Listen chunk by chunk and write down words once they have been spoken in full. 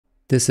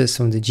This is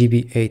from the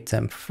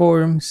GB8M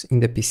forums in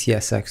the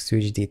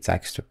PCSX2HD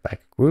texture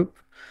pack group.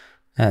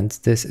 And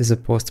this is a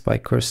post by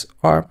Curse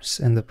Arms,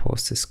 and the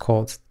post is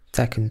called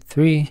Tekken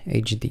 3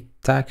 HD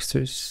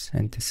textures,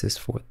 and this is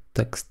for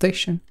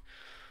DuckStation.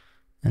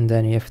 And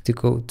then you have to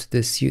go to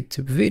this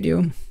YouTube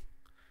video,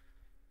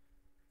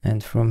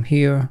 and from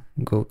here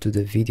go to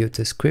the video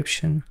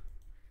description,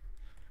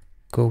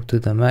 go to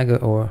the Mega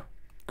or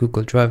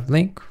Google Drive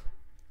link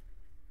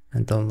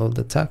and download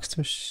the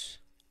textures.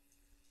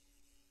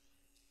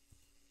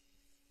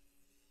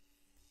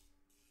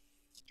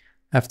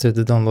 After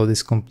the download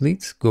is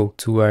complete, go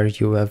to where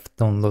you have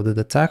downloaded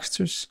the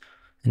textures,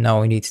 and now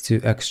we need to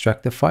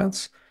extract the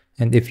files.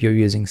 And if you're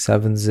using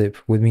 7-zip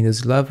with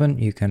Windows 11,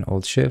 you can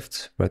Alt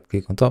Shift, right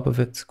click on top of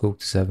it, go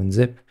to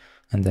 7-zip,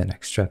 and then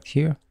extract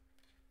here.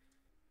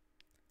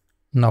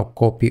 Now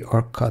copy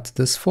or cut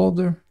this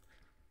folder,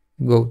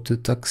 go to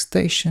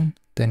DuckStation,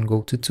 then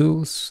go to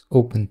Tools,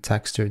 open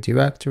Texture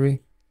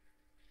Directory,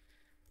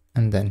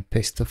 and then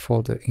paste the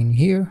folder in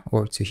here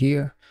or to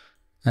here.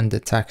 And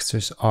the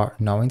textures are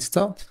now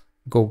installed.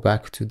 Go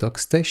back to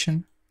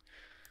DuckStation,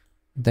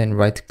 then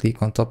right click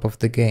on top of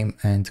the game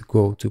and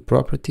go to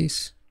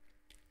Properties.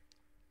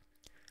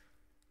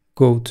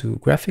 Go to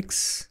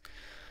Graphics,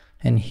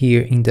 and here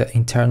in the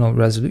internal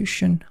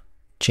resolution,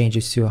 change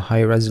it to a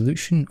high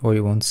resolution or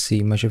you won't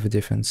see much of a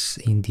difference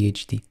in the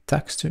HD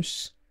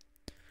textures.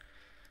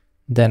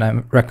 Then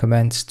I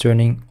recommend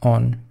turning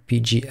on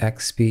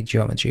PGXP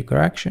Geometry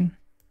Correction.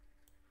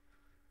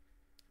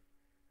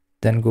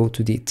 Then go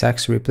to the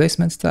Texture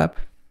Replacements tab,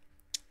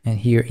 and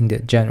here in the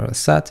General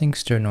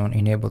Settings, turn on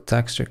Enable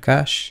Texture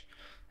Cache,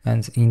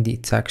 and in the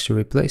Texture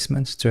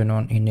Replacements, turn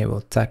on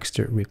Enable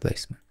Texture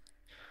Replacement.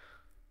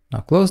 Now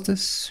close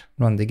this,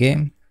 run the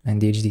game,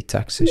 and the HD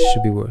textures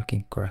should be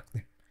working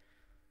correctly.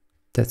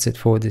 That's it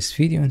for this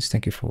video, and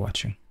thank you for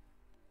watching.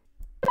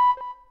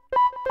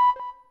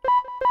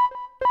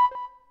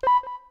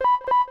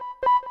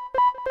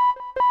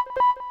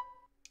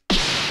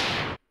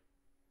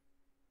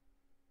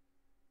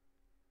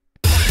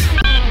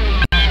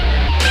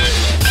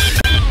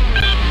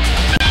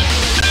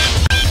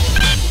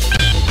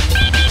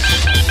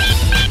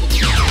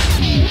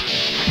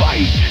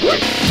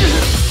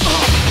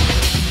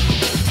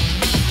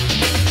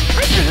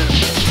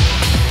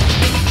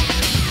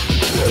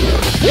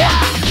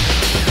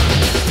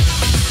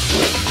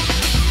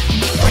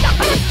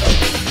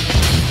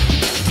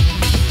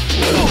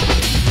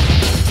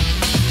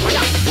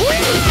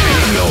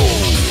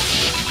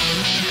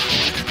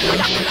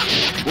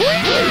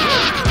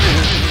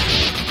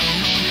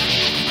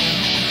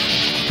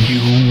 You